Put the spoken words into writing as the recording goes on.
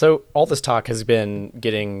So all this talk has been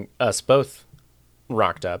getting us both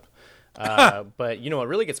rocked up. But you know what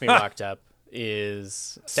really gets me rocked up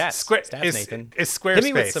is stats. Stats, Nathan. It's Squarespace. Hit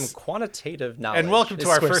me with some quantitative knowledge. And welcome to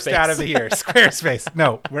our first ad of the year, Squarespace.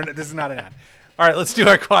 No, this is not an ad. All right, let's do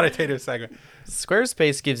our quantitative segment.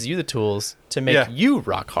 Squarespace gives you the tools to make you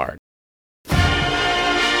rock hard.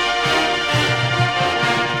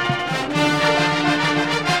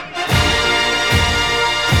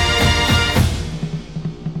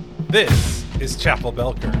 This is Chapel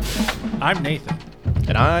Bell Curve. I'm Nathan.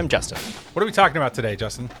 And I'm Justin. What are we talking about today,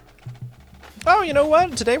 Justin? Oh, you know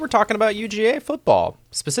what? Today we're talking about UGA football.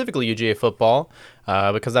 Specifically UGA football,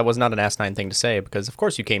 because that was not an asinine thing to say, because of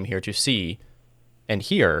course you came here to see and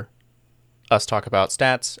hear us talk about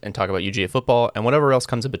stats and talk about UGA football and whatever else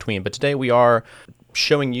comes in between. But today we are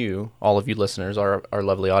showing you, all of you listeners, our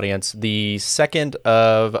lovely audience, the second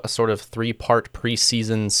of a sort of three-part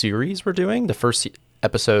preseason series we're doing. The first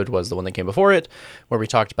episode was the one that came before it, where we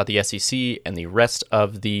talked about the SEC and the rest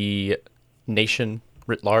of the nation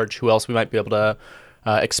writ large, who else we might be able to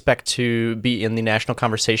expect to be in the national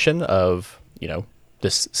conversation of,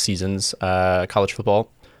 this season's college football.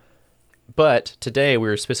 But today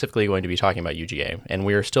we're specifically going to be talking about UGA, and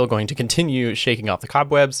we're still going to continue shaking off the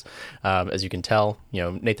cobwebs. As you can tell,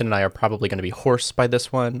 Nathan and I are probably going to be hoarse by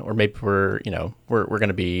this one, or maybe we're going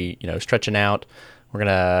to be, stretching out. We're going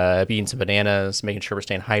to be eating some bananas, making sure we're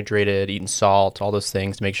staying hydrated, eating salt, all those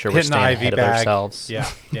things to make sure we're staying ahead of ourselves. Yeah.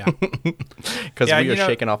 Because we are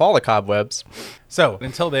shaking off all the cobwebs. So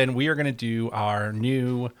until then, we are going to do our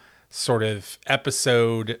new sort of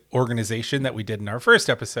episode organization that we did in our first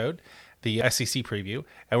episode, the SEC preview.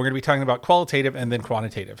 And we're going to be talking about qualitative and then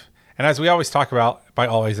quantitative. And as we always talk about, by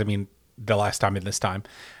always, I mean the last time and this time,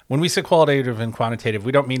 when we say qualitative and quantitative,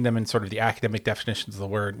 we don't mean them in sort of the academic definitions of the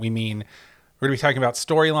word. We mean we're going to be talking about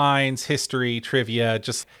storylines, history, trivia,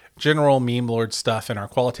 just general meme lord stuff in our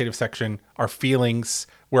qualitative section, our feelings,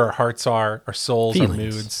 where our hearts are, our souls, our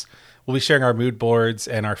moods. We'll be sharing our mood boards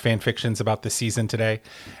and our fan fictions about the season today.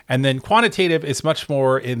 And then quantitative is much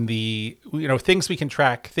more in the, things we can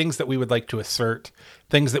track, things that we would like to assert,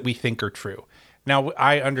 things that we think are true. Now,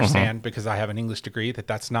 I understand because I have an English degree that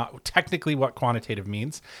that's not technically what quantitative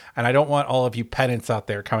means. And I don't want all of you pedants out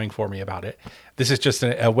there coming for me about it. This is just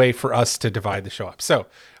a way for us to divide the show up. So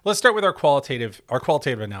let's start with our qualitative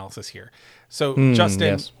analysis here. So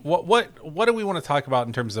Justin, yes. What do we want to talk about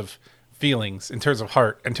in terms of feelings, in terms of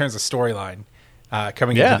heart, in terms of storyline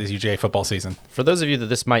coming into this UGA football season? For those of you that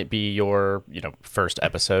this might be your first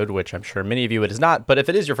episode, which I'm sure many of you it is not, but if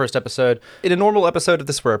it is your first episode, in a normal episode, if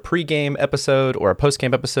this were a pregame episode or a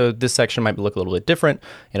postgame episode, this section might look a little bit different.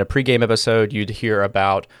 In a pregame episode, you'd hear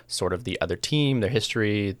about sort of the other team, their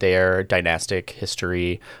history, their dynastic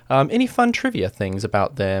history, any fun trivia things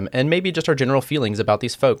about them, and maybe just our general feelings about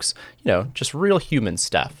these folks, just real human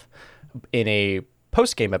stuff. In a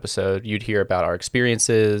post-game episode, you'd hear about our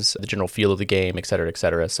experiences, the general feel of the game, et cetera, et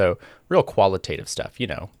cetera. So real qualitative stuff,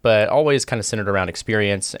 but always kind of centered around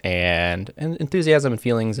experience and enthusiasm and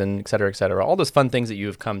feelings and et cetera, et cetera. All those fun things that you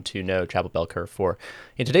have come to know Chapel Bell Curve for.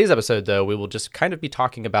 In today's episode, though, we will just kind of be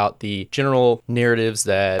talking about the general narratives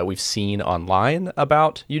that we've seen online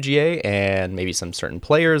about UGA and maybe some certain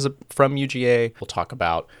players from UGA. We'll talk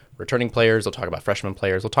about returning players, we'll talk about freshman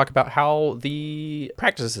players, we'll talk about how the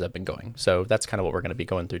practices have been going. So that's kind of what we're going to be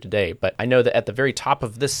going through today. But I know that at the very top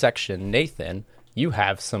of this section, Nathan, you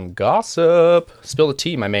have some gossip. Spill the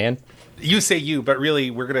tea, my man. You say you, but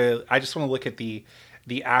really I just want to look at the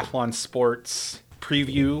Athlon Sports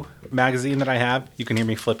preview magazine that I have. You can hear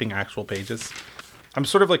me flipping actual pages. I'm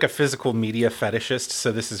sort of like a physical media fetishist,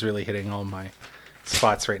 so this is really hitting all my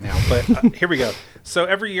spots right now. But here we go. So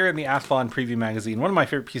every year in the Athlon Preview magazine, one of my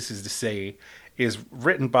favorite pieces to say is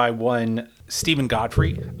written by one Stephen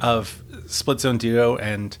Godfrey of Split Zone Duo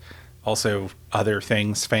and also other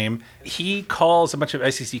things fame. He calls a bunch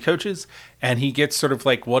of SEC coaches and he gets sort of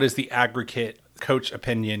like what is the aggregate coach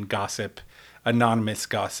opinion gossip, anonymous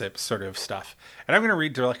gossip sort of stuff. And I'm going to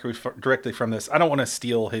read directly from this. I don't want to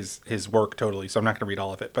steal his work totally, so I'm not going to read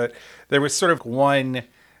all of it. But there was sort of one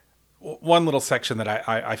little section that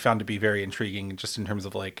I found to be very intriguing just in terms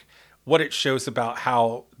of like what it shows about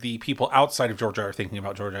how the people outside of Georgia are thinking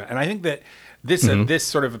about Georgia. And I think that this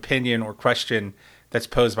sort of opinion or question that's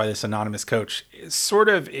posed by this anonymous coach sort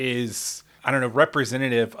of is,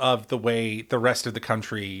 representative of the way the rest of the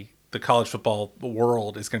country, the college football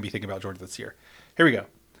world is going to be thinking about Georgia this year. Here we go.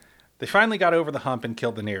 They finally got over the hump and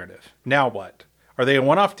killed the narrative. Now what? Are they a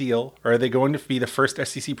one-off deal, or are they going to be the first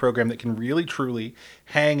SEC program that can really, truly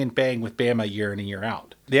hang and bang with Bama year in and year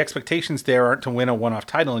out? The expectations there aren't to win a one-off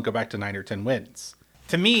title and go back to 9 or 10 wins.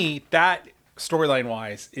 To me, that storyline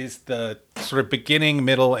wise, is the sort of beginning,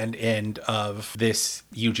 middle, and end of this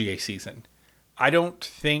UGA season. I don't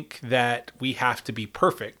think that we have to be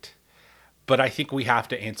perfect, but I think we have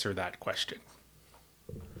to answer that question.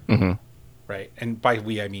 Mm-hmm. Right? And by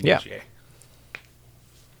we, I mean Yeah. UGA.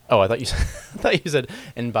 Oh, I thought you said,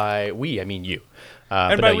 and by we, I mean you.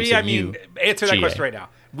 And but by no, you we, said I mean, answer that GA. question right now.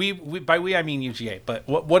 We by we, I mean UGA. But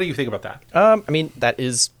what do you think about that? I mean, that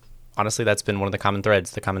is, honestly, that's been one of the common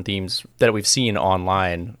threads, the common themes that we've seen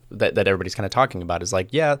online that everybody's kind of talking about is like,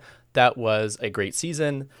 yeah, that was a great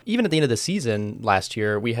season. Even at the end of the season last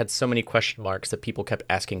year, we had so many question marks that people kept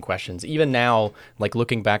asking questions. Even now, like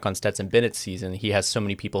looking back on Stetson Bennett's season, he has so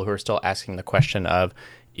many people who are still asking the question of,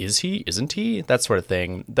 is he, isn't he? That sort of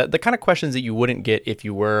thing. The kind of questions that you wouldn't get if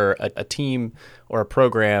you were a team or a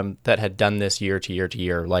program that had done this year to year to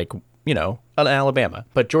year, like, you know, Alabama.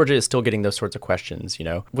 But Georgia is still getting those sorts of questions, you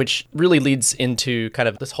know, which really leads into kind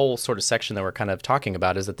of this whole sort of section that we're kind of talking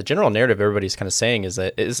about, is that the general narrative everybody's kind of saying is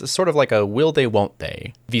that is sort of like a will they, won't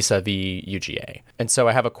they vis-a-vis UGA. And so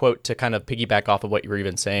I have a quote to kind of piggyback off of what you were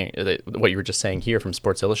even saying, what you were just saying here from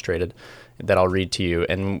Sports Illustrated, that I'll read to you.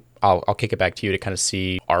 And I'll kick it back to you to kind of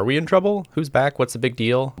see, are we in trouble? Who's back? What's the big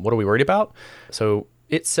deal? What are we worried about? So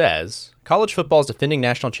it says, college football's defending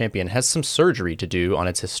national champion has some surgery to do on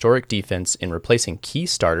its historic defense in replacing key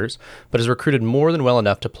starters, but has recruited more than well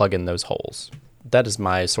enough to plug in those holes. That is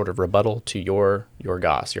my sort of rebuttal to your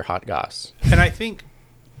goss, your hot goss. And I think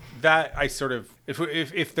that I sort of,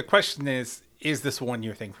 if the question is this a 1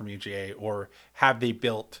 year thing from UGA, or have they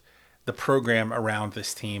built the program around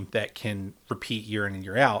this team that can repeat year in and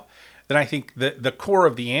year out, then I think the core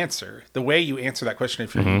of the answer, the way you answer that question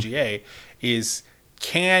if you're UGA, is,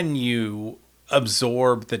 can you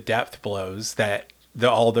absorb the depth blows that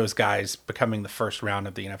all those guys becoming the first round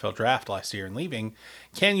of the NFL draft last year and leaving?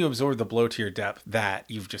 Can you absorb the blow to your depth that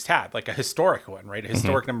you've just had, like a historic one, right? A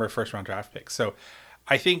historic number of first round draft picks. So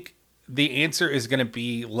I think the answer is going to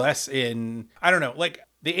be less in, I don't know, like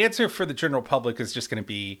the answer for the general public is just going to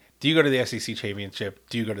be, do you go to the SEC championship?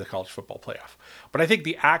 Do you go to the college football playoff? But I think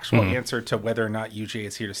the actual answer to whether or not UGA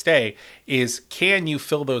is here to stay is, can you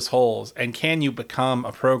fill those holes, and can you become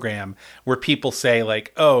a program where people say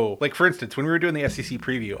like, oh, like for instance, when we were doing the SEC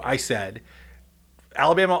preview, I said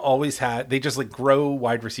Alabama always had, they just like grow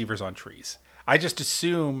wide receivers on trees. I just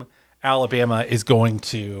assume Alabama is going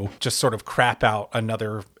to just sort of crap out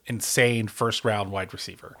another insane first round wide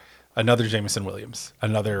receiver, another Jameson Williams,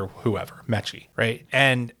 another whoever, Mechie, right?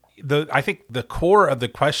 And I think the core of the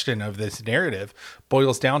question of this narrative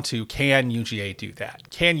boils down to, can UGA do that?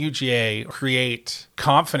 Can UGA create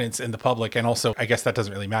confidence in the public? And also, I guess that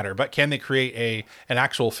doesn't really matter, but can they create an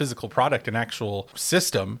actual physical product, an actual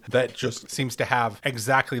system that just seems to have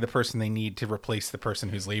exactly the person they need to replace the person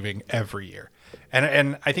who's leaving every year?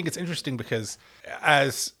 And I think it's interesting because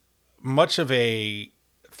as much of a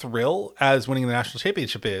thrill as winning the national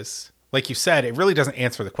championship is, like you said, it really doesn't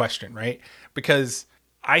answer the question, right? Because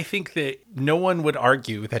I think that no one would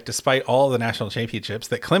argue that despite all the national championships,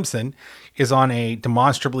 that Clemson is on a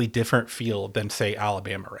demonstrably different field than, say,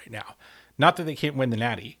 Alabama right now. Not that they can't win the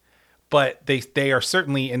Natty, but they are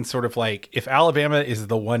certainly in sort of like, if Alabama is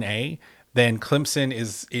the 1A, then Clemson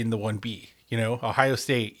is in the 1B. You know, Ohio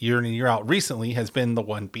State year in and year out recently has been the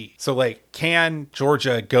 1B. So like, can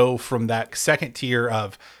Georgia go from that second tier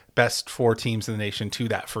of best 4 teams in the nation to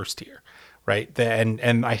that first tier? Right.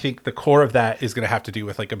 And I think the core of that is going to have to do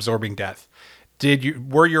with like absorbing depth.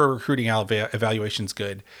 Were your recruiting evaluations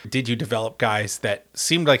good? Did you develop guys that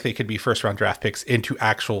seemed like they could be first round draft picks into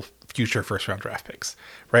actual future first round draft picks?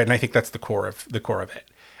 Right. And I think that's the core of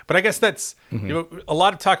it. But I guess that's you know, a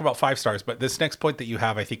lot of talk about 5 stars. But this next point that you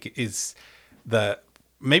have, I think, is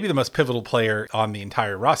maybe the most pivotal player on the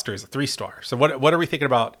entire roster is a 3-star. So what are we thinking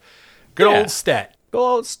about? Good old Stet. Good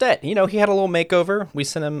old Stet. You know, he had a little makeover. We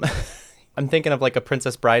sent him. I'm thinking of like a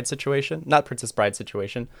Princess Bride situation. Not Princess Bride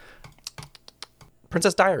situation.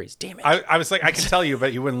 Princess Diaries. Damn it. I was like, I can tell you,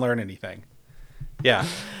 but you wouldn't learn anything. Yeah.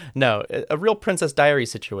 No, a real Princess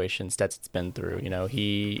Diaries situation Stetson's been through. You know,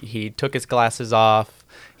 he took his glasses off.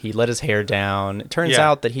 He let his hair down. It turns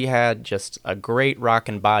out that he had just a great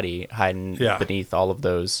rockin' body hiding beneath all of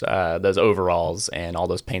those overalls and all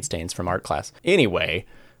those paint stains from art class. Anyway,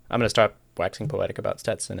 I'm going to start waxing poetic about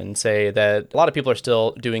Stetson and say that a lot of people are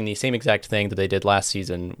still doing the same exact thing that they did last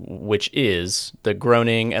season, which is the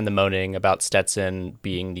groaning and the moaning about Stetson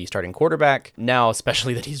being the starting quarterback. Now,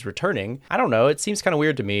 especially that he's returning. I don't know. It seems kind of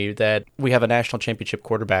weird to me that we have a national championship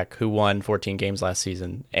quarterback who won 14 games last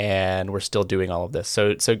season and we're still doing all of this.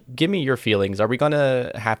 So give me your feelings. Are we going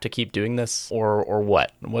to have to keep doing this or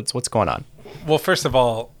what? What's going on? Well, first of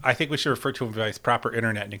all, I think we should refer to him by his proper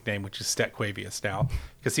internet nickname, which is Stetquavius now,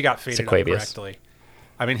 because he got faded up correctly.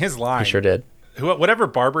 I mean, his line. He sure did. Whatever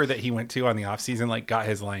barber that he went to on the offseason, like, got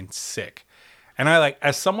his line sick. And I like,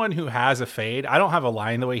 as someone who has a fade, I don't have a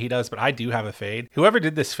line the way he does, but I do have a fade. Whoever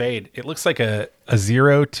did this fade, it looks like a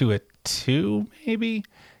 0 to a 2, maybe.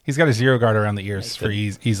 He's got a 0 guard around the ears for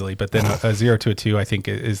easily, but then a 0 to a 2, I think,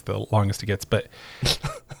 is the longest it gets. But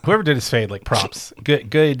whoever did his fade, like, props.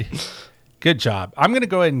 Good job. I'm going to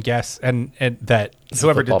go ahead and guess and that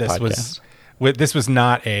whoever did this was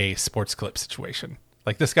not a sports clip situation.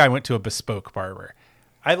 Like, this guy went to a bespoke barber.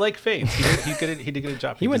 I like fades. He did a good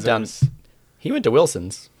job. He went to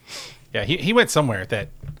Wilson's. Yeah, he went somewhere that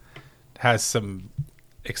has some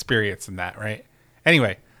experience in that, right?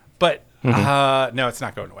 Anyway, but no, it's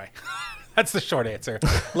not going away. That's the short answer.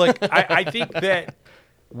 Look, I think that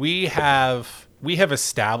we have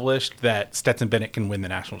established that Stetson Bennett can win the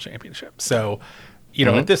national championship. So,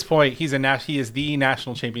 at this point, he is the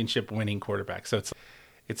national championship winning quarterback. So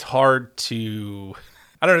it's hard to,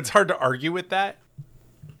 I don't know, it's hard to argue with that.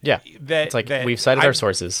 Yeah, it's like we've cited our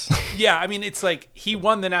sources. Yeah, I mean, it's like he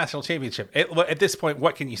won the national championship. At this point,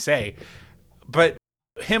 what can you say? But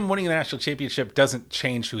him winning the national championship doesn't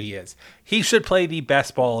change who he is. He should play the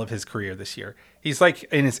best ball of his career this year. He's like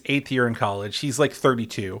in his 8th year in college. He's like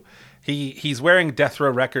 32. He's wearing Death Row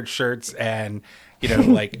Records shirts and,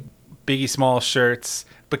 like Biggie Smalls shirts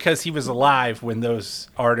because he was alive when those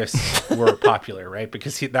artists were popular, right?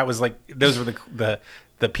 Because those were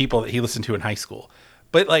the people that he listened to in high school.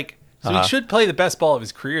 But he should play the best ball of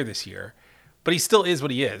his career this year, but he still is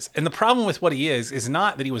what he is. And the problem with what he is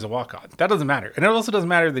not that he was a walk-on. That doesn't matter. And it also doesn't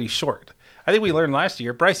matter that he's short. I think we learned last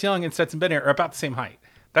year, Bryce Young and Stetson Bennett are about the same height.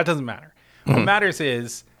 That doesn't matter. What matters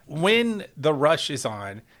is when the rush is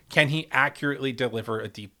on, can he accurately deliver a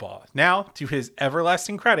deep ball? Now, to his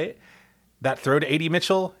everlasting credit, that throw to A.D.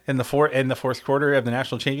 Mitchell in the fourth quarter of the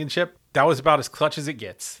national championship, that was about as clutch as it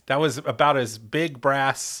gets. That was about as big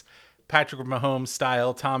brass, Patrick Mahomes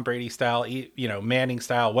style, Tom Brady style, Manning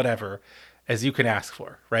style, whatever, as you can ask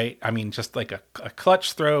for, right? I mean, just like a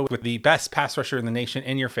clutch throw with the best pass rusher in the nation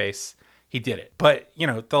in your face. He did it. But,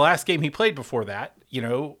 the last game he played before that,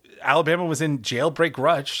 Alabama was in jailbreak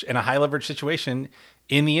rush in a high leverage situation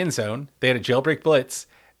in the end zone. They had a jailbreak blitz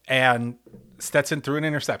and Stetson threw an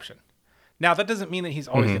interception. Now, that doesn't mean that he's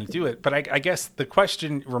always going to do it, but I guess the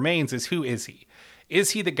question remains is, who is he?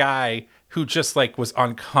 Is he the guy who just was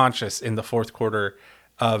unconscious in the fourth quarter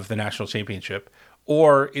of the national championship?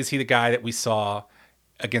 Or is he the guy that we saw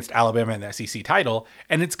against Alabama in the SEC title?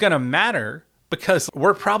 And it's going to matter because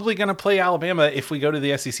we're probably going to play Alabama if we go to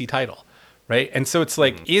the SEC title, right? And so it's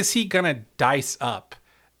is he going to dice up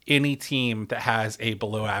any team that has a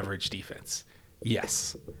below average defense?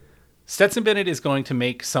 Yes. Stetson Bennett is going to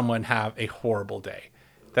make someone have a horrible day.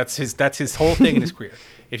 That's his whole thing in his career.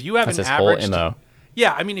 If you have an average,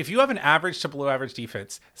 yeah, I mean, if you have an average to below average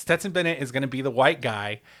defense, Stetson Bennett is going to be the white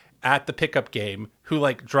guy at the pickup game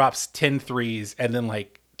who drops 10 threes and then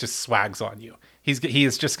just swags on you. He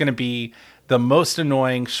is just going to be the most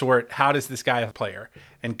annoying short. How does this guy player?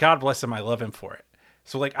 And God bless him, I love him for it.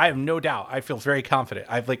 So I have no doubt. I feel very confident.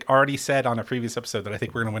 I've already said on a previous episode that I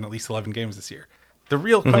think we're going to win at least 11 games this year. The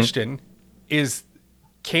real question is,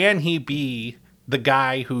 can he be the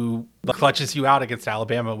guy who clutches you out against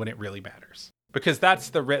Alabama when it really matters? Because that's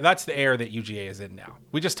the air that UGA is in now.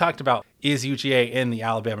 We just talked about, is UGA in the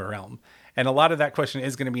Alabama realm? And a lot of that question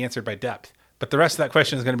is going to be answered by depth. But the rest of that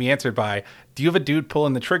question is going to be answered by, do you have a dude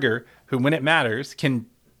pulling the trigger who, when it matters, can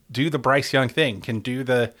do the Bryce Young thing, can do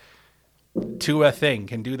the Tua thing,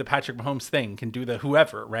 can do the Patrick Mahomes thing, can do the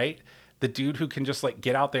whoever, right? The dude who can just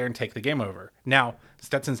get out there and take the game over. Now,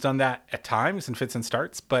 Stetson's done that at times in fits and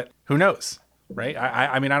starts, but who knows, right?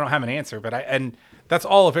 I mean, I don't have an answer, but and that's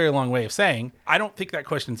all a very long way of saying I don't think that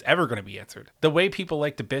question's ever going to be answered. The way people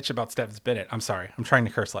like to bitch about Stetson Bennett, I'm sorry, I'm trying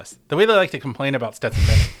to curse less. The way they like to complain about Stetson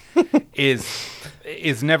Bennett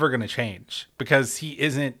is never going to change because he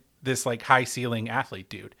isn't this high ceiling athlete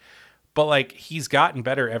dude. But he's gotten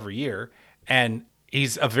better every year and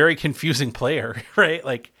he's a very confusing player,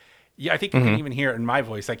 right? Yeah, I think you can even hear it in my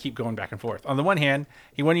voice. I keep going back and forth. On the one hand,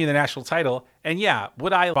 he won you the national title. And yeah,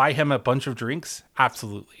 would I buy him a bunch of drinks?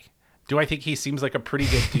 Absolutely. Do I think he seems like a pretty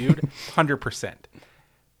good dude? 100%.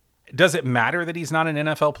 Does it matter that he's not an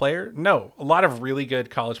NFL player? No. A lot of really good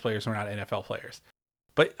college players are not NFL players.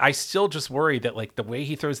 But I still just worry that the way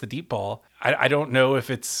he throws the deep ball, I don't know if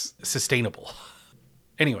it's sustainable.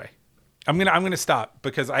 Anyway, I'm gonna stop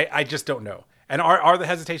because I just don't know. And are the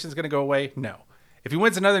hesitations gonna go away? No. If he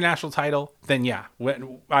wins another national title, then yeah,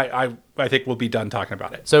 I think we'll be done talking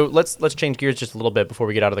about it. So let's change gears just a little bit before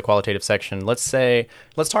we get out of the qualitative section. Let's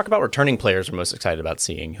talk about returning players we're most excited about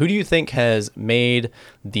seeing. Who do you think has made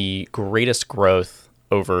the greatest growth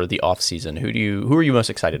over the offseason? Who are you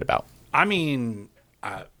most excited about? I mean,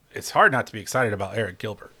 it's hard not to be excited about Eric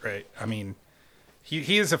Gilbert, right? I mean,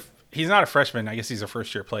 he's not a freshman. I guess he's a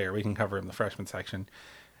first-year player. We can cover him in the freshman section.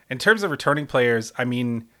 In terms of returning players, I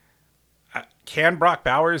mean, can Brock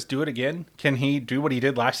Bowers do it again? Can he do what he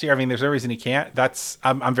did last year? I mean, there's no reason he can't.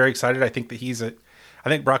 I'm very excited. I think that I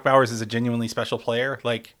think Brock Bowers is a genuinely special player,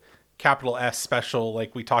 like capital S special,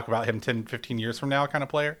 like we talk about him 10, 15 years from now kind of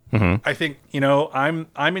player. Mm-hmm. I think,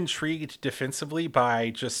 I'm intrigued defensively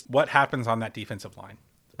by just what happens on that defensive line,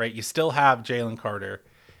 right? You still have Jalen Carter.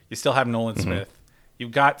 You still have Nolan Smith.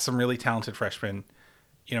 You've got some really talented freshmen.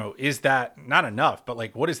 Is that not enough? But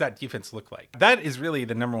like, what does that defense look like? That is really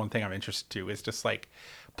the number one thing I'm interested to, is just like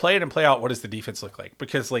play in and play out. What does the defense look like?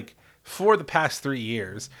 Because like for the past 3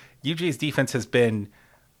 years, UGA's defense has been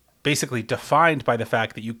basically defined by the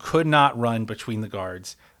fact that you could not run between the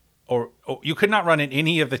guards, or you could not run in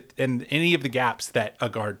any of the gaps that a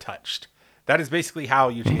guard touched. That is basically how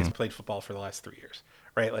UGA has played football for the last 3 years,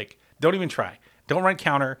 right? Like, don't even try. Don't run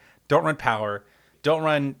counter. Don't run power. Don't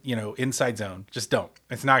run, inside zone. Just don't.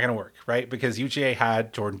 It's not going to work, right? Because UGA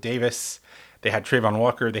had Jordan Davis, they had Trayvon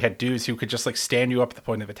Walker, they had dudes who could just like stand you up at the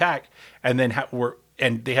point of attack, and then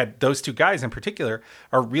and they had those two guys in particular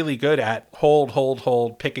are really good at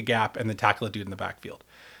hold, pick a gap, and then tackle a dude in the backfield.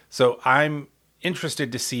 So I'm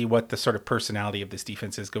interested to see what the sort of personality of this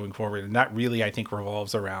defense is going forward, and that really I think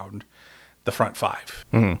revolves around the front five.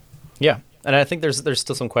 Mm-hmm. Yeah. And I think there's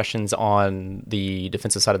still some questions on the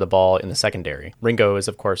defensive side of the ball in the secondary. Ringo is,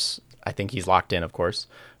 of course, I think he's locked in, of course.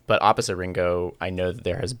 But opposite Ringo, I know that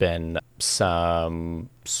there has been some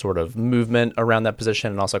sort of movement around that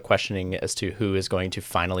position, and also questioning as to who is going to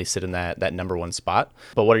finally sit in that number one spot.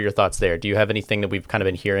 But what are your thoughts there? Do you have anything that we've kind of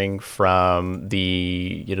been hearing from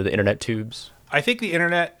the internet tubes? I think the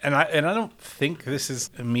internet, and I don't think this is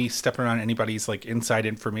me stepping on anybody's like inside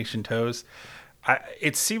information toes.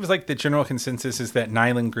 It seems like the general consensus is that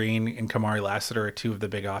Nyland Green and Kamari Lassiter are two of the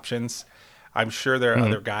big options. I'm sure there are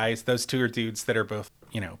other guys. Those two are dudes that are both,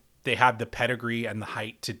 they have the pedigree and the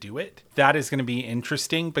height to do it. That is going to be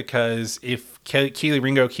interesting, because if Kelee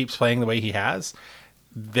Ringo keeps playing the way he has,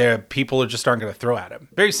 the people just aren't going to throw at him.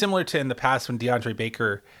 Very similar to in the past when DeAndre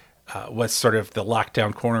Baker was sort of the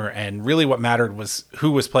lockdown corner, and really what mattered was who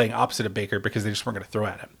was playing opposite of Baker, because they just weren't going to throw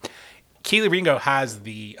at him. Kelee Ringo has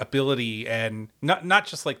the ability, and not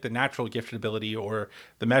just like the natural gifted ability or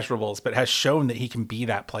the measurables, but has shown that he can be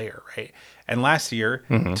that player, right? And last year,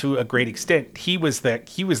 to a great extent, he was the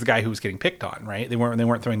guy who was getting picked on, right? They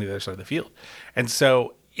weren't throwing to the other side of the field. And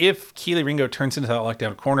so if Kelee Ringo turns into that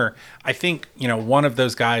lockdown corner, I think, one of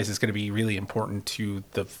those guys is going to be really important to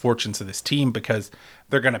the fortunes of this team, because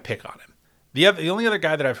they're going to pick on him. The only other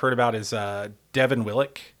guy that I've heard about is Devin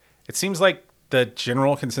Willock. It seems like the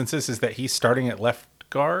general consensus is that he's starting at left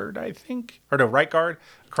guard, I think, or no, right guard,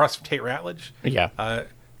 across from Tate Ratledge. Yeah.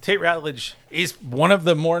 Tate Ratledge is one of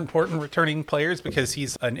the more important returning players, because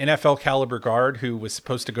he's an NFL caliber guard who was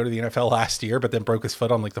supposed to go to the NFL last year, but then broke his foot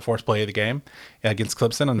on like the fourth play of the game against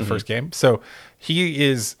Clemson on the first game. So he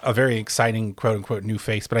is a very exciting, quote unquote, new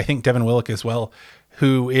face. But I think Devin Willock as well,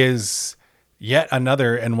 who is yet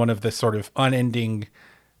another and one of the sort of unending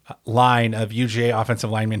line of UGA offensive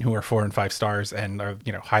linemen who are 4 and 5 stars and are,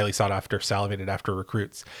 highly sought after, salivated after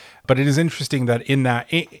recruits. But it is interesting that in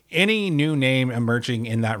that any new name emerging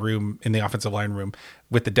in that room, in the offensive line room,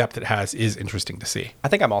 with the depth it has, is interesting to see. I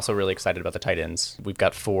think I'm also really excited about the tight ends. We've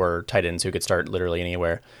got 4 tight ends who could start literally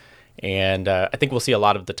anywhere. And I think we'll see a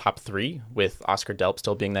lot of the top 3, with Oscar Delp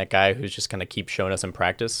still being that guy who's just going to keep showing us in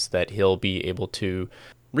practice that he'll be able to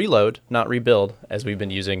reload, not rebuild, as we've been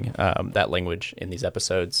using that language in these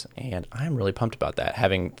episodes. And I'm really pumped about that,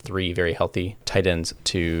 having 3 very healthy tight ends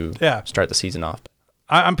to start the season off.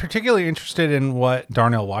 I'm particularly interested in what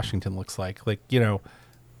Darnell Washington looks like. Like,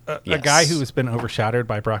 a guy who has been overshadowed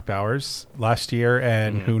by Brock Bowers last year,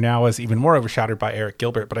 and who now is even more overshadowed by Eric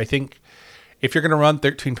Gilbert. But I think if you're going to run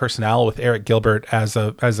 13 personnel with Eric Gilbert as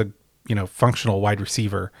a functional wide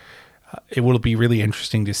receiver, it will be really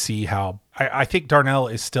interesting to see how. I think Darnell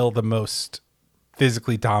is still the most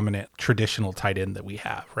physically dominant traditional tight end that we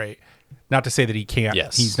have, right? Not to say that he can't.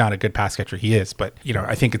 Yes. He's not a good pass catcher. He is, but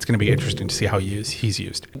I think it's going to be interesting to see how he's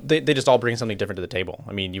used. They just all bring something different to the table.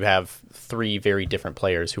 I mean, you have 3 very different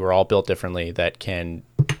players who are all built differently that can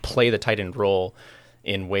play the tight end role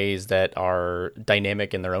in ways that are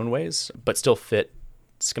dynamic in their own ways, but still fit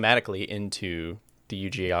schematically into the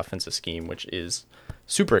UGA offensive scheme, which is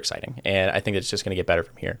super exciting. And I think it's just going to get better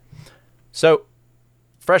from here. So,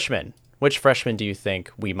 freshmen. Which freshmen do you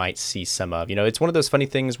think we might see some of? It's one of those funny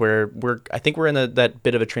things where I think we're in that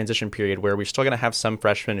bit of a transition period where we're still going to have some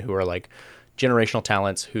freshmen who are like generational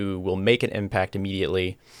talents who will make an impact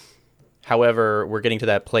immediately. However, we're getting to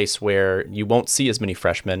that place where you won't see as many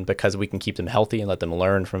freshmen because we can keep them healthy and let them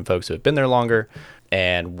learn from folks who have been there longer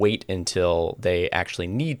and wait until they actually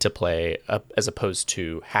need to play as opposed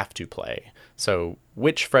to have to play. So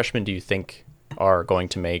which freshmen do you think are going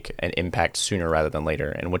to make an impact sooner rather than later,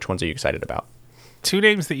 and which ones are you excited about? Two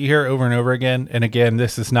names that you hear over and over again, and again,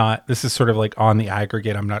 this is sort of like on the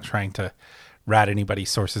aggregate. I'm not trying to rat anybody's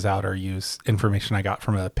sources out or use information I got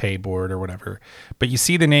from a pay board or whatever. But you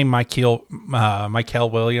see the name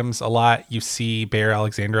Mykel Williams a lot. You see Bear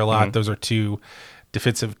Alexander a lot. Mm-hmm. Those are two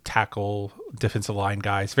defensive line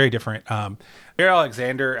guys. Very different. Bear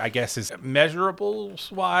Alexander, I guess, is measurables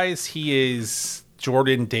wise, he is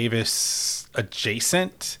Jordan Davis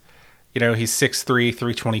adjacent. He's 6'3",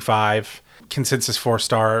 325, consensus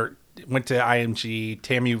 4-star, went to IMG.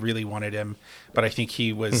 TAMU really wanted him, but I think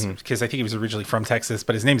he was, because I think he was originally from Texas,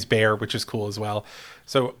 but his name's Bear, which is cool as well.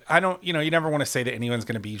 So I don't, you never want to say that anyone's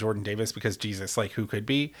going to be Jordan Davis because Jesus, like who could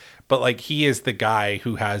be, but like he is the guy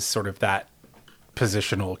who has sort of that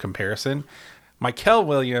positional comparison. Mykel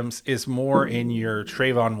Williams is more in your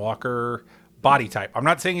Trayvon Walker body type. I'm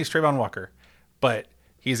not saying he's Trayvon Walker, but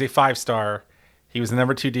he's a 5-star. He was the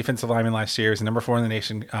number 2 defensive lineman last year. He's the number 4 in the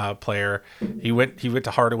nation player. He went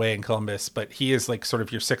to Hardaway in Columbus, but he is like sort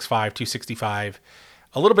of your 6'5", 265,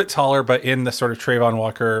 a little bit taller, but in the sort of Trayvon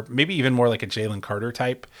Walker, maybe even more like a Jalen Carter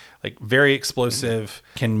type, like very explosive,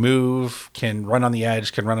 can move, can run on the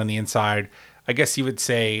edge, can run on the inside. I guess you would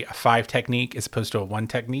say a 5 technique as opposed to a 1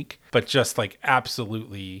 technique, but just like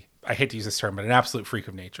absolutely, I hate to use this term, but an absolute freak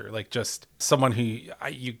of nature. Like just someone who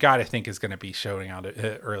you got to think is going to be showing out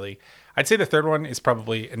early. I'd say the third one is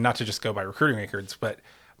probably, and not to just go by recruiting records, but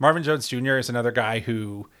Marvin Jones Jr. is another guy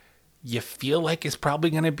who you feel like is probably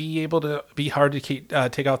going to be able to be hard to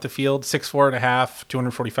take off the field. 6'4.5",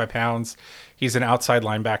 245 pounds. He's an outside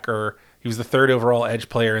linebacker. He was the 3rd overall edge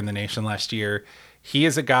player in the nation last year. He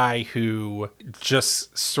is a guy who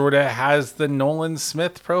just sort of has the Nolan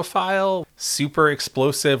Smith profile. Super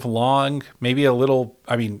explosive, long, maybe a little,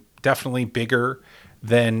 definitely bigger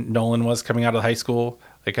than Nolan was coming out of high school.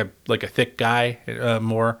 Like a thick guy,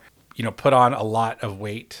 more, put on a lot of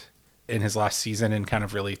weight in his last season and kind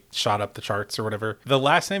of really shot up the charts or whatever. The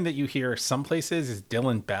last name that you hear some places is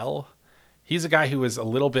Dylan Bell. He's a guy who was a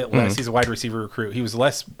little bit less. He's a wide receiver recruit. He was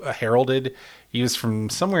less heralded. He was from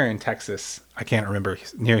somewhere in Texas. I can't remember,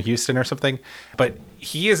 near Houston or something. But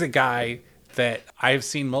he is a guy that I've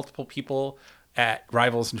seen multiple people at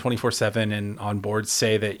Rivals and 24/7 and on boards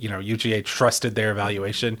say that, UGA trusted their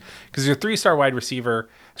evaluation because he's a 3-star wide receiver.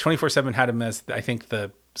 24/7 had him as, I think,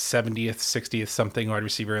 the 70th, 60th something wide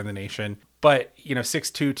receiver in the nation. But,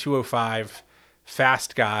 6'2", 205,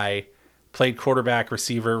 fast guy, played quarterback,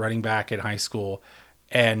 receiver, running back in high school.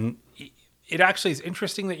 And it actually is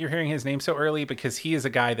interesting that you're hearing his name so early because he is a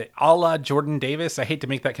guy that a la Jordan Davis, I hate to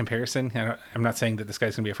make that comparison. I'm not saying that this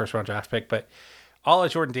guy's going to be a first-round draft pick, but a la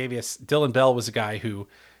Jordan Davis, Dylan Bell was a guy who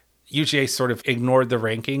UGA sort of ignored the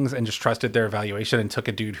rankings and just trusted their evaluation and took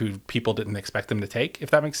a dude who people didn't expect them to take, if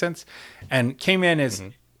that makes sense, and came in as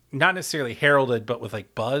not necessarily heralded, but with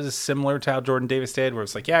like buzz similar to how Jordan Davis did, where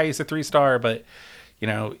it's like, yeah, he's a 3-star, but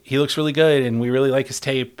he looks really good and we really like his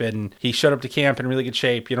tape and he showed up to camp in really good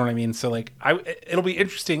shape. You know what I mean? So like, it'll be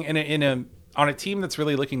interesting on a team that's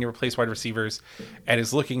really looking to replace wide receivers and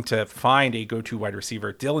is looking to find a go-to wide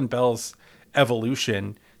receiver. Dylan Bell's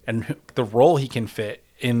evolution and the role he can fit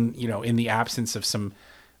in the absence of some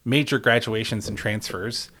major graduations and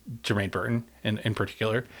transfers, Jermaine Burton in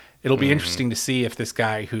particular. It'll be interesting to see if this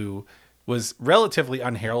guy who was relatively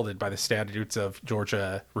unheralded by the standards of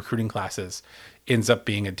Georgia recruiting classes ends up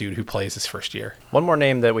being a dude who plays his first year. One more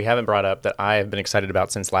name that we haven't brought up that I have been excited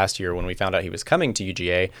about since last year when we found out he was coming to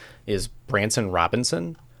UGA is Branson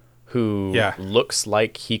Robinson, who looks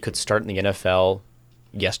like he could start in the NFL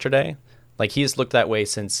yesterday. Like he's looked that way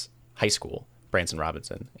since high school. Branson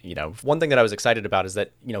Robinson. One thing that I was excited about is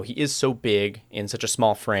that, he is so big in such a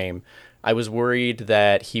small frame. I was worried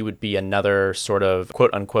that he would be another sort of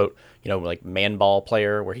quote unquote, like man ball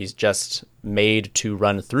player where he's just made to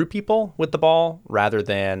run through people with the ball rather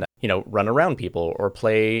than, run around people or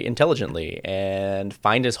play intelligently and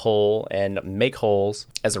find his hole and make holes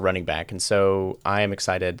as a running back. And so I am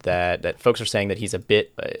excited that folks are saying that he's a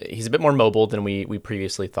bit more mobile than we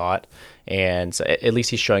previously thought. And so at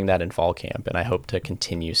least he's showing that in fall camp. And I hope to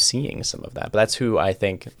continue seeing some of that. But that's who I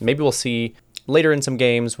think maybe we'll see later in some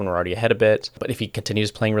games when we're already ahead a bit. But if he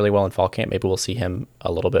continues playing really well in fall camp, maybe we'll see him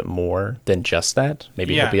a little bit more than just that.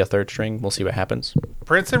 Maybe he'll be a third string. We'll see what happens.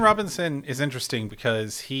 Branson Robinson is interesting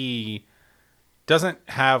because he doesn't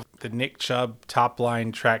have the Nick Chubb top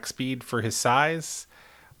line track speed for his size,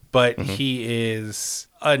 but he has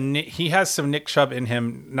some Nick Chubb in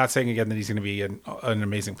him. Not saying again that he's going to be an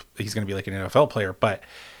amazing, he's going to be like an NFL player, but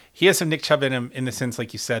he has some Nick Chubb in him in the sense,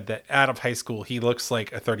 like you said, that out of high school, he looks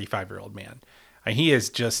like a 35-year-old man. And he is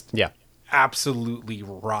just absolutely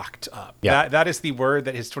rocked up. Yeah. That is the word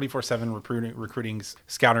that his 24/7 recruiting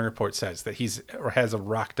scouting report says, that has a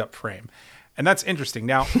rocked up frame. And that's interesting.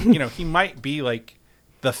 Now, he might be like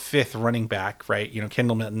the fifth running back, right?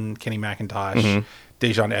 Kendall Milton, Kenny McIntosh,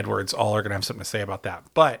 Dejon Edwards, all are going to have something to say about that.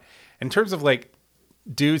 But in terms of like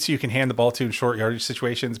dudes who you can hand the ball to in short yardage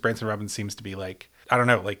situations, Branson Robinson seems to be like, I don't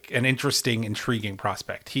know, like an interesting, intriguing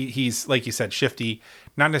prospect. He's, like you said, shifty,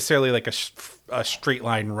 not necessarily like a straight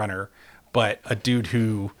line runner, but a dude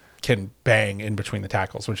who can bang in between the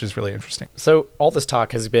tackles, which is really interesting. So all this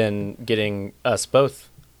talk has been getting us both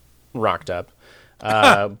rocked up.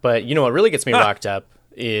 But what really gets me rocked up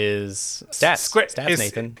is stats.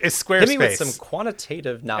 Nathan. It's Squarespace. Hit me with some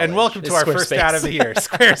quantitative knowledge. And welcome to our first ad of the year,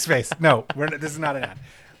 Squarespace. No, this is not an ad.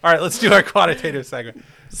 All right, let's do our quantitative segment.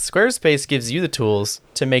 Squarespace gives you the tools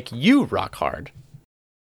to make you rock hard.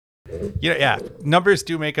 Yeah, numbers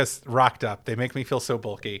do make us rocked up. They make me feel so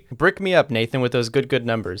bulky. Brick me up, Nathan, with those good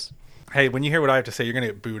numbers. Hey, when you hear what I have to say, you're going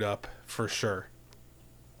to get booed up for sure.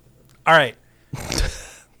 All right.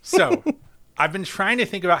 So, I've been trying to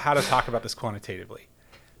think about how to talk about this quantitatively.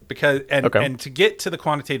 And to get to the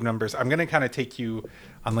quantitative numbers, I'm going to kind of take you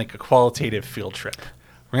on like a qualitative field trip.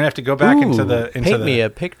 We're gonna have to go back paint me a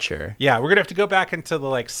picture. Yeah, we're gonna have to go back into the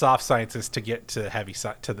like soft sciences to get to heavy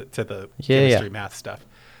to the chemistry math stuff.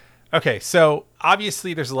 Okay, so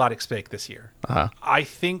obviously there's a lot at stake this year. I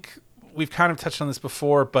think we've kind of touched on this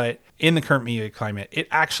before, but in the current media climate, it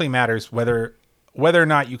actually matters whether or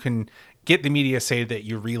not you can get the media say that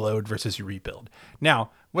you reload versus you rebuild. Now,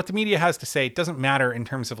 what the media has to say doesn't matter in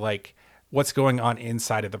terms of like what's going on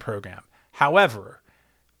inside of the program. However,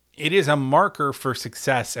 it is a marker for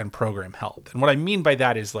success and program health. And what I mean by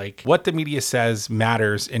that is like what the media says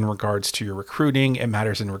matters in regards to your recruiting. It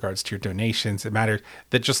matters in regards to your donations. It matters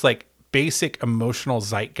that just like basic emotional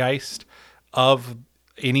zeitgeist of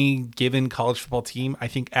any given college football team, I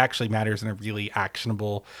think actually matters in a really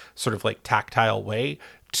actionable sort of like tactile way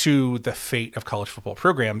to the fate of college football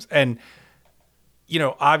programs. And,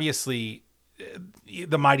 obviously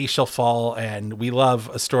the mighty shall fall, and we love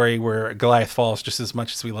a story where Goliath falls just as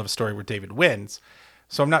much as we love a story where David wins.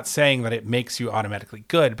 So I'm not saying that it makes you automatically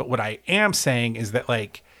good, but what I am saying is that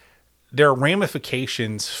like there are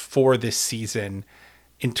ramifications for this season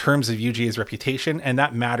in terms of UGA's reputation, and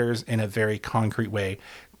that matters in a very concrete way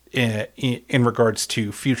in regards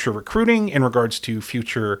to future recruiting, in regards to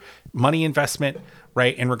future money investment,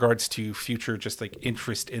 right? In regards to future just like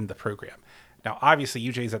interest in the program. Now, obviously,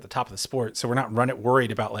 UJ is at the top of the sport, so we're not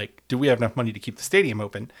worried about like, do we have enough money to keep the stadium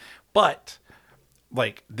open? But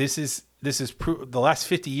like, this is the last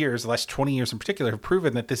 50 years, the last 20 years in particular, have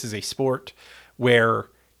proven that this is a sport where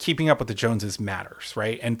keeping up with the Joneses matters,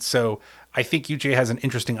 right? And so I think UJ has an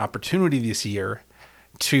interesting opportunity this year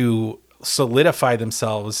to solidify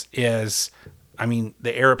themselves as,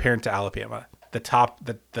 the heir apparent to Alabama, the top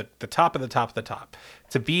of the top of the top,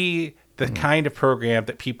 to be the kind of program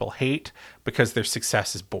that people hate because their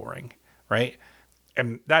success is boring, right?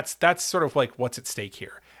 And that's sort of like what's at stake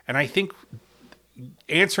here. And I think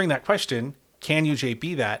answering that question, can UJ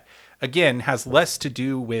be that, again, has less to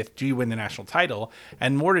do with do you win the national title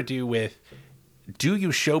and more to do with do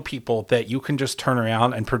you show people that you can just turn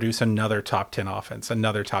around and produce another top 10 offense,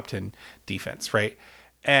 another top 10 defense, right?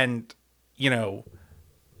 And,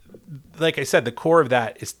 like I said, the core of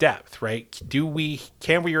that is depth, right? Can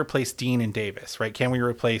we replace Dean and Davis, right? Can we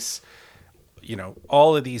replace,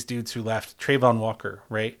 all of these dudes who left, Trayvon Walker,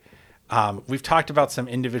 right? We've talked about some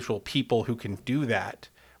individual people who can do that,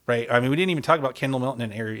 right? We didn't even talk about Kendall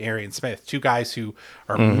Milton and Arian Smith, two guys who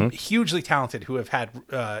are hugely talented, who have had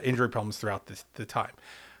injury problems throughout the time.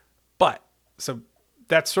 But so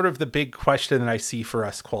that's sort of the big question that I see for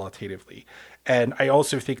us qualitatively. And I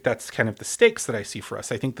also think that's kind of the stakes that I see for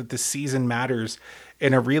us. I think that this season matters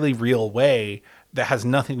in a really real way that has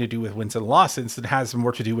nothing to do with wins and losses. It has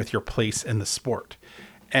more to do with your place in the sport.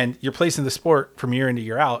 And your place in the sport from year in to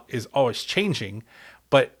year out is always changing,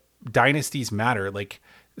 but dynasties matter. Like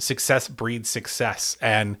success breeds success,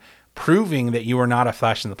 and proving that you are not a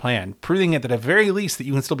flash in the pan, proving it that at very least that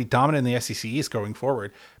you can still be dominant in the SEC East going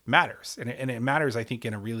forward matters. And it matters, I think,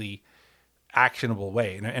 in a really actionable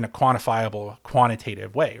way, in a quantifiable,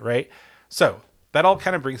 quantitative way, right? So that all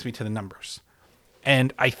kind of brings me to the numbers.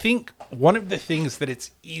 And I think one of the things that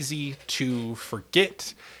it's easy to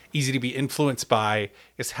forget, easy to be influenced by,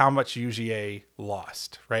 is how much UGA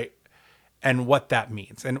lost, right? And what that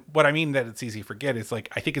means. And what I mean that it's easy to forget is, like,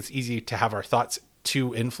 I think it's easy to have our thoughts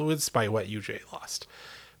too influenced by what UGA lost,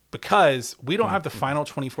 because we don't have the final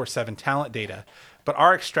 24/7 talent data, but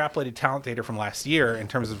our extrapolated talent data from last year in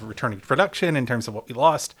terms of returning to production, in terms of what we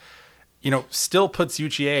lost, still puts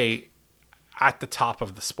UGA at the top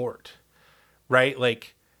of the sport, right?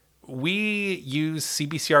 Like, we use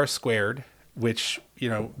CBCR squared, which,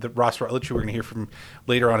 the Ross Rutledge, who we're going to hear from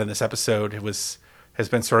later on in this episode, has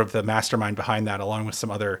been sort of the mastermind behind that, along with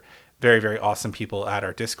some other very, very awesome people at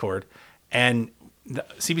our Discord. And the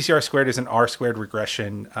CBCR squared is an R squared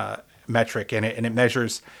regression metric, and it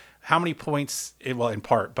measures how many points, in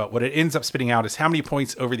part, but what it ends up spitting out is how many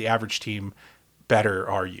points over the average team better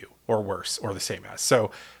are you, or worse, or the same as.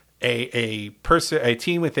 So a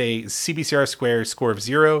team with a CBCR squared score of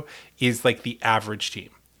 0 is like the average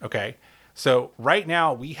team. Okay. So right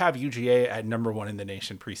now we have UGA at number 1 in the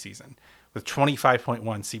nation preseason with 25.1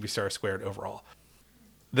 CBCR squared overall.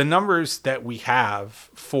 The numbers that we have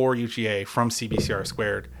for UGA from CBCR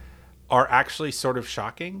squared are actually sort of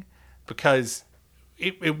shocking, because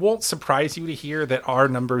it won't surprise you to hear that our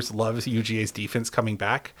numbers love UGA's defense coming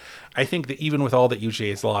back. I think that even with all that UGA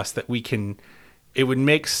has lost, that it would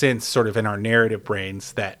make sense sort of in our narrative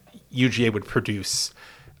brains that UGA would produce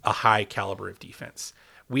a high caliber of defense.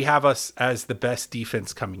 We have us as the best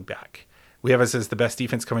defense coming back. We have us as the best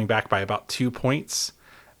defense coming back by about 2 points,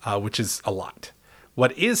 which is a lot.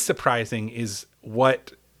 What is surprising is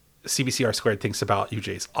what CBCR squared thinks about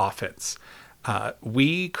UGA's offense.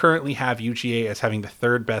 We currently have UGA as having the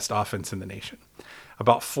 3rd best offense in the nation,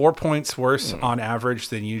 about 4 points worse on average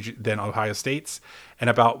than Ohio State's, and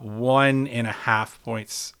about 1.5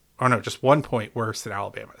 points, just 1 point worse than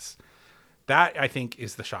Alabama's. That, I think,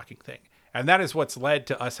 is the shocking thing. And that is what's led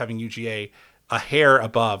to us having UGA a hair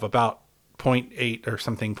above, about 0.8 or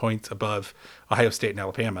something points above Ohio State and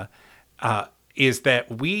Alabama, is that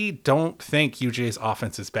we don't think UGA's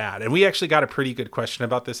offense is bad. And we actually got a pretty good question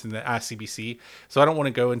about this in the Ask CBC, so I don't want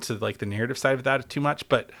to go into like the narrative side of that too much,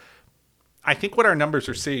 but I think what our numbers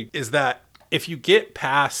are seeing is that if you get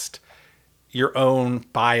past your own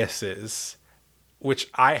biases, which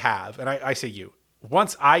I have, and I say you,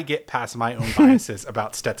 once I get past my own biases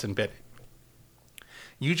about Stetson Bennett,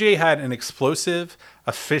 UGA had an explosive,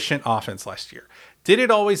 efficient offense last year. Did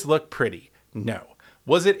it always look pretty? No.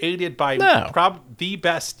 Was it aided by the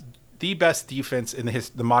best defense in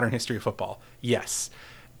the modern history of football? Yes.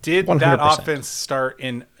 Did 100%. That offense start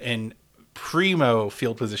in primo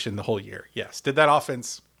field position the whole year? Yes. Did that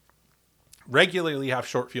offense regularly have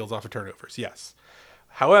short fields off of turnovers? Yes.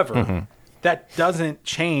 However, that doesn't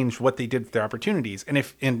change what they did with their opportunities. And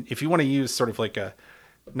if you want to use sort of like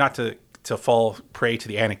not to fall prey to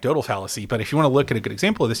the anecdotal fallacy, but if you want to look at a good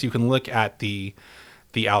example of this, you can look at the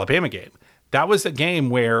Alabama game. That was a game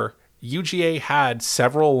where UGA had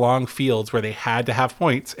several long fields where they had to have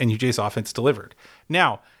points, and UGA's offense delivered.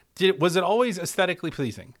 Now, was it always aesthetically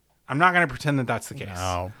pleasing? I'm not going to pretend that that's the case.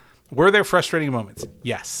 No. Were there frustrating moments?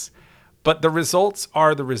 Yes. But the results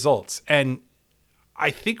are the results. And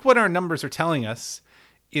I think what our numbers are telling us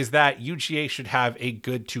is that UGA should have a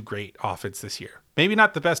good to great offense this year. Maybe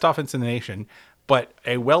not the best offense in the nation, but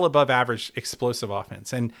a well above average explosive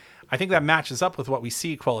offense. And I think that matches up with what we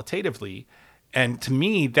see qualitatively. And to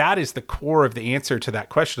me, that is the core of the answer to that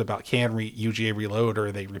question about can UGA reload or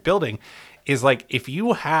are they rebuilding, is like, if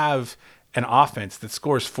you have an offense that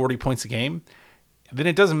scores 40 points a game, then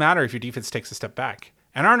it doesn't matter if your defense takes a step back.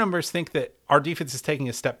 And our numbers think that our defense is taking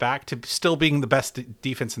a step back to still being the best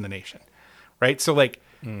defense in the nation, right? So like,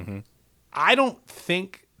 I don't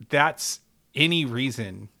think that's any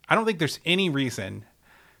reason. I don't think there's any reason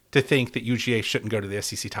to think that UGA shouldn't go to the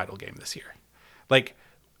SEC title game this year. Like,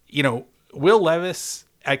 Will Levis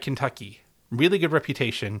at Kentucky, really good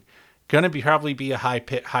reputation, going to probably be a high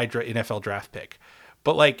NFL draft pick.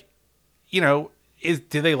 But like, do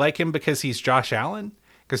they like him because he's Josh Allen?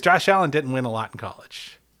 Because Josh Allen didn't win a lot in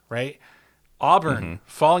college, right? Auburn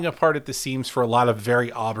falling apart at the seams for a lot of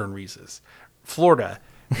very Auburn reasons. Florida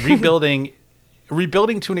rebuilding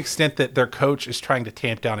to an extent that their coach is trying to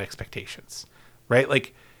tamp down expectations, right?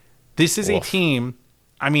 Like, this is a team,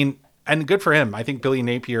 I mean, and good for him. I think Billy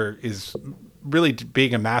Napier is really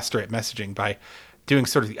being a master at messaging by doing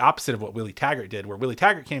sort of the opposite of what Willie Taggart did, where Willie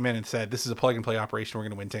Taggart came in and said, this is a plug and play operation. We're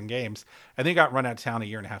going to win 10 games. And then got run out of town a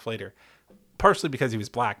year and a half later, partially because he was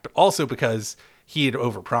black, but also because he had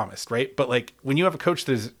overpromised, right? But like, when you have a coach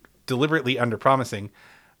that is deliberately underpromising,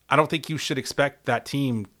 I don't think you should expect that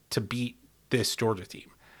team to beat this Georgia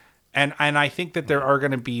team. And I think that there are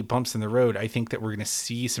going to be bumps in the road. I think that we're going to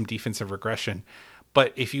see some defensive regression.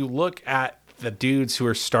 But if you look at the dudes who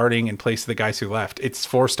are starting in place of the guys who left, it's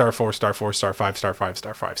 4-star, 4-star, 4-star, 5-star,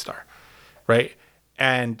 5-star, 5-star, right?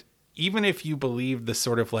 And even if you believe the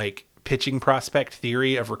sort of like pitching prospect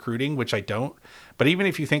theory of recruiting, which I don't, but even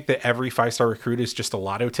if you think that every 5-star recruit is just a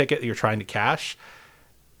lotto ticket that you're trying to cash,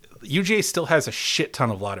 UGA still has a shit ton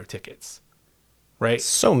of lotto tickets, right?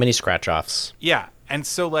 So many scratch offs. Yeah. And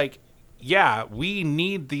so, like, yeah, we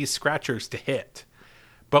need these scratchers to hit,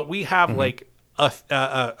 but we have like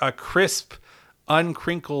a crisp,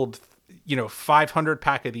 uncrinkled, 500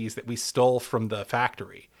 pack of these that we stole from the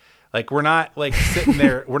factory. Like, we're not like sitting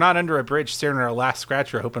there, we're not under a bridge staring at our last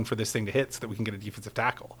scratcher hoping for this thing to hit so that we can get a defensive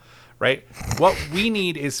tackle, right? What we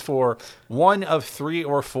need is for one of 3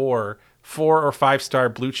 or 4 or 5-star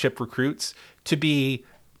blue chip recruits to be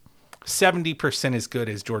 70% as good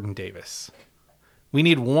as Jordan Davis. We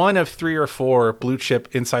need one of 3 or 4 blue chip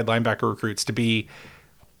inside linebacker recruits to be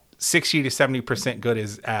 60 to 70% good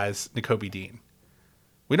as Nakobe Dean.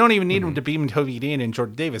 We don't even need him to be Nakobe Dean and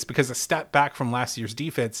Jordan Davis, because a step back from last year's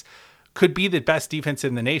defense could be the best defense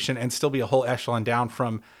in the nation and still be a whole echelon down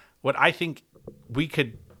from what I think we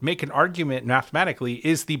could make an argument mathematically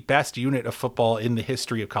is the best unit of football in the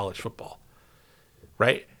history of college football,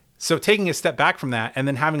 right? So taking a step back from that and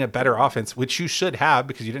then having a better offense, which you should have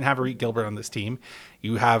because you didn't have Arik Gilbert on this team.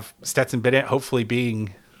 You have Stetson Bennett hopefully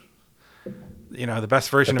being, the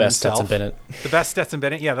best version of himself. The best Stetson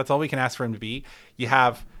Bennett. Yeah, that's all we can ask for him to be. You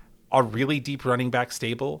have a really deep running back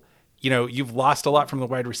stable. You've lost a lot from the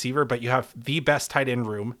wide receiver, but you have the best tight end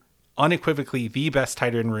room, unequivocally the best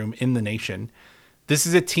tight end room in the nation. This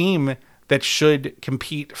is a team that should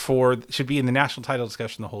be in the national title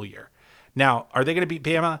discussion the whole year. Now, are they going to beat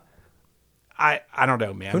Bama? I don't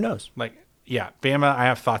know, man. Who knows? Like, yeah, Bama, I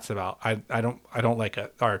have thoughts about. I don't like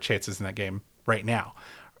our chances in that game right now.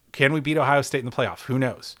 Can we beat Ohio State in the playoff? Who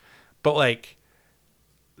knows? But like,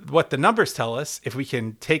 what the numbers tell us, if we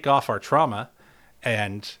can take off our trauma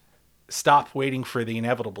and stop waiting for the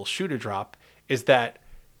inevitable shoe to drop, is that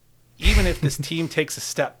even if this team takes a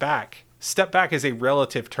step back is a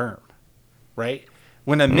relative term, right?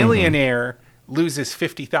 When a millionaire loses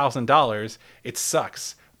 $50,000, it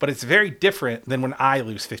sucks. But it's very different than when I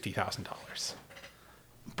lose $50,000.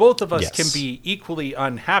 Both of us can be equally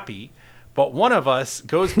unhappy, but one of us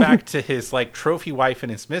goes back to his like trophy wife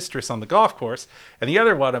and his mistress on the golf course, and the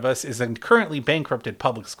other one of us is a currently bankrupted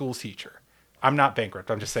public schools teacher. I'm not bankrupt.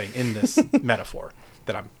 I'm just saying in this metaphor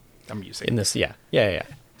that I'm using. In this, yeah.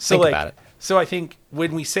 So think about it. So I think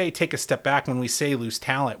when we say take a step back, when we say lose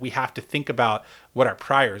talent, we have to think about what our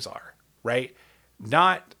priors are, right?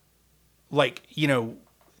 Not like,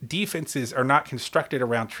 defenses are not constructed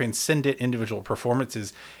around transcendent individual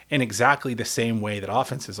performances in exactly the same way that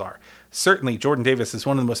offenses are. Certainly, Jordan Davis is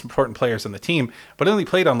one of the most important players on the team, but only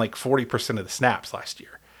played on like 40% of the snaps last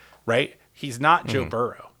year, right? He's not Joe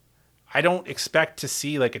Burrow. I don't expect to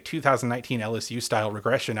see like a 2019 LSU style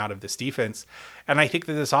regression out of this defense. And I think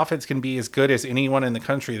that this offense can be as good as anyone in the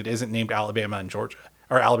country that isn't named Alabama and Georgia,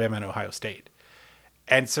 or Alabama and Ohio State.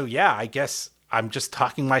 And so, yeah, I guess I'm just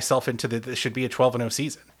talking myself into this should be a 12-0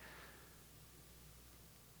 season.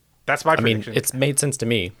 That's my prediction. It's made sense to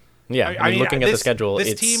me. Yeah, I mean, looking at the schedule,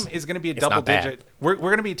 this team is going to be a double digit. We're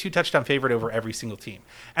going to be a 2-touchdown favorite over every single team.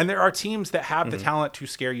 And there are teams that have the talent to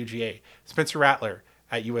scare UGA. Spencer Rattler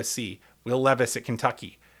at USC, Will Levis at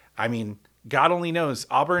Kentucky. I mean, God only knows.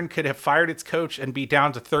 Auburn could have fired its coach and be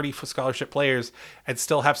down to 30 scholarship players and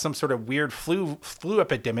still have some sort of weird flu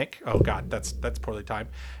epidemic. Oh God, that's poorly timed.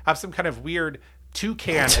 Have some kind of weird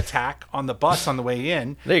toucan attack on the bus on the way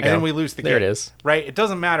in. There you go. And then we lose the game. There it is. Right? It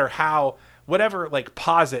doesn't matter whatever like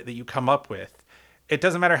posit that you come up with, it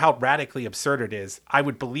doesn't matter how radically absurd it is. I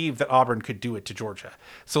would believe that Auburn could do it to Georgia.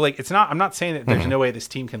 So like, I'm not saying that there's no way this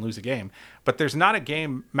team can lose a game, but there's not a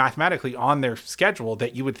game mathematically on their schedule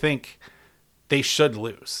that you would think they should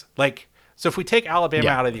lose. Like, so if we take Alabama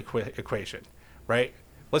out of the equation, right?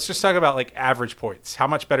 Let's just talk about like average points. How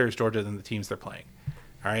much better is Georgia than the teams they're playing?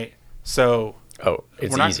 All right. So,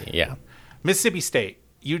 it's easy. Yeah. Mississippi State,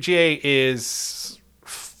 UGA is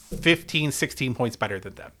 15, 16 points better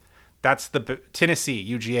than them. That's the Tennessee.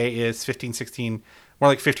 UGA is 15, 16, more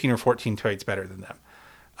like 15 or 14 points better than them.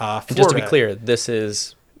 Florida, and just to be clear, this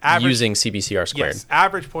is using CBCR squared. Yes,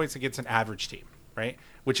 average points against an average team, right?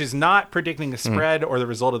 Which is not predicting the spread or the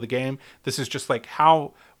result of the game. This is just like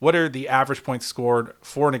what are the average points scored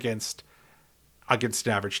for and against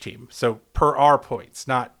an average team. So per our points,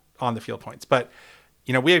 not on the field points. But,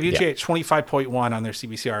 We have UGA at 25.1 on their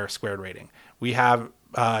CBCR squared rating. We have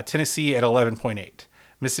Tennessee at 11.8.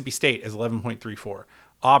 Mississippi State is 11.34.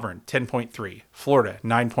 Auburn, 10.3. Florida,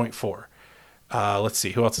 9.4. Let's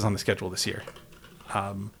see. Who else is on the schedule this year?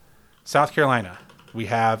 South Carolina, we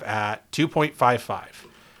have at 2.55.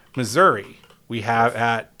 Missouri, we have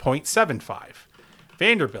at 0.75.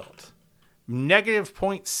 Vanderbilt, negative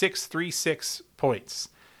 0.636 points.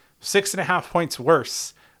 6.5 points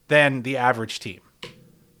worse than the average team,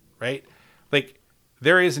 right? Like,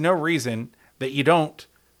 there is no reason that you don't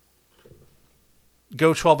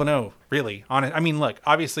go 12-0, really. I mean, look,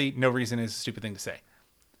 obviously, no reason is a stupid thing to say.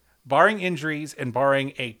 Barring injuries and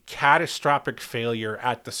barring a catastrophic failure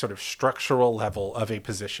at the sort of structural level of a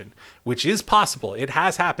position, which is possible, it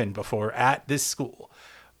has happened before at this school.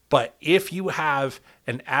 But if you have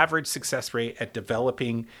an average success rate at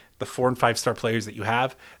developing the 4 and 5 star players that you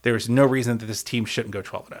have, there is no reason that this team shouldn't go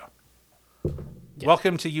 12-0. Yeah.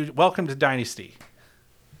 Welcome to Dynasty,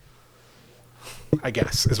 I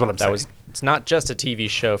guess, is what I'm saying. It's not just a TV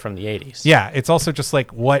show from the 80s. Yeah, it's also just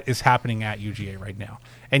like what is happening at UGA right now.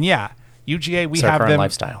 And yeah, UGA, we have them.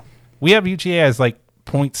 Lifestyle. We have UGA as like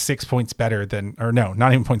 0.6 points better than, or no,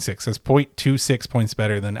 not even 0.6, as 0.26 points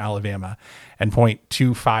better than Alabama and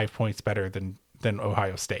 0.25 points better than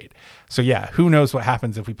Ohio State. So yeah, who knows what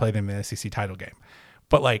happens if we play them in the SEC title game.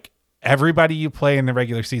 But like everybody you play in the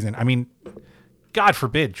regular season, I mean, God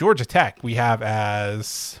forbid, Georgia Tech we have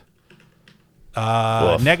as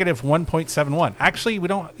negative 1.71. Actually, we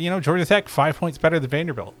don't, Georgia Tech 5 points better than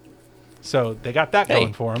Vanderbilt. So they got that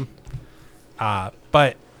going for them.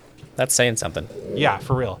 But that's saying something. Yeah,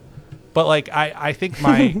 for real. But like, I think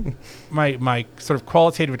my my sort of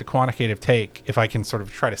qualitative to quantitative take, if I can sort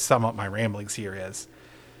of try to sum up my ramblings here, is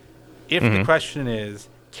if the question is,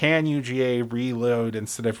 can UGA reload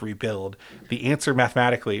instead of rebuild? The answer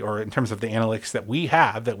mathematically, or in terms of the analytics that we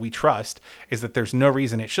have, that we trust, is that there's no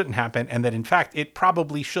reason it shouldn't happen, and that in fact it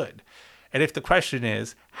probably should. And if the question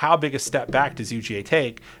is, how big a step back does UGA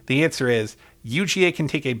take? The answer is, UGA can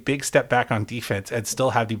take a big step back on defense and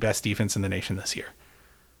still have the best defense in the nation this year.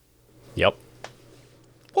 Yep.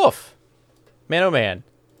 Woof. Man, oh man.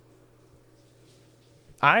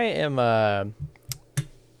 I am,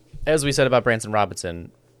 as we said about Branson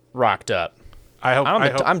Robinson, rocked up.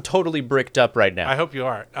 I'm totally bricked up right now. I hope you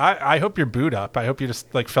are. I hope you're booed up. I hope you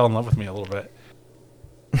just like fell in love with me a little bit.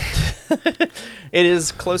 It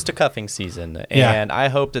is close to cuffing season, and I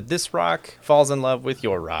hope that this rock falls in love with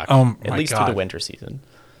your rock, at least through the winter season.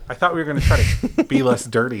 I thought we were going to try to be less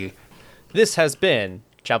dirty. This has been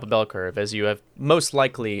Chapel Bell Curve, as you have most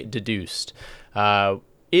likely deduced.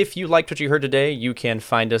 If you liked what you heard today, you can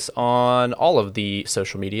find us on all of the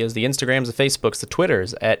social medias, the Instagrams, the Facebooks, the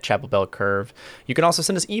Twitters at Chapel Bell Curve. You can also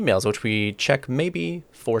send us emails, which we check maybe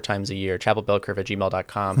 4 times a year,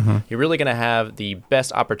 chapelbellcurve@gmail.com. You're really going to have the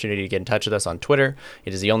best opportunity to get in touch with us on Twitter.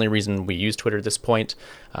 It is the only reason we use Twitter at this point,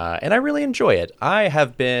 and I really enjoy it. I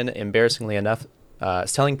have been, embarrassingly enough,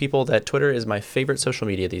 telling people that Twitter is my favorite social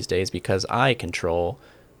media these days because I control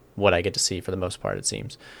what I get to see for the most part, it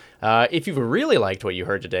seems. If you've really liked what you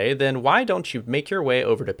heard today, then why don't you make your way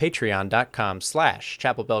over to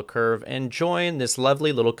patreon.com/chapelbellcurve and join this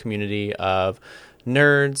lovely little community of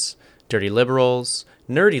nerds, dirty liberals,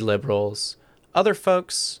 nerdy liberals, other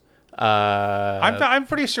folks. I'm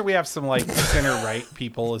pretty sure we have some like center right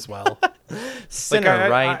people as well.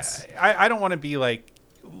 Center rights. I don't want to be like,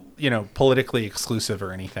 politically exclusive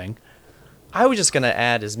or anything. I was just going to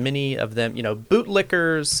add as many of them,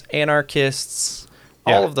 bootlickers, anarchists,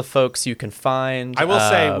 all of the folks you can find. I will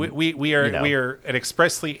say we are an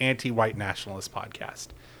expressly anti-white nationalist podcast.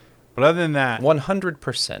 But other than that,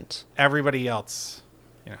 100%. Everybody else,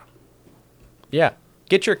 Yeah.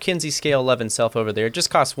 Get your Kinsey scale loving self over there. It just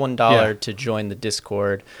costs $1 to join the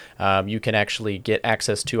Discord. You can actually get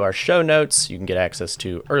access to our show notes. You can get access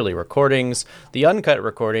to early recordings, the uncut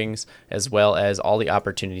recordings, as well as all the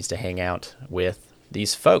opportunities to hang out with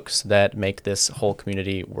these folks that make this whole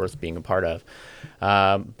community worth being a part of.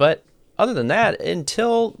 But other than that,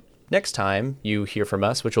 until next time you hear from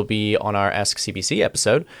us, which will be on our Ask CBC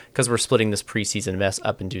episode, because we're splitting this preseason mess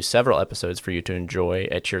up into several episodes for you to enjoy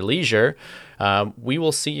at your leisure, we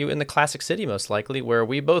will see you in the Classic City, most likely, where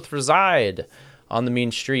we both reside on the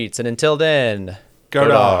mean streets. And until then, go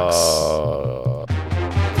Dogs!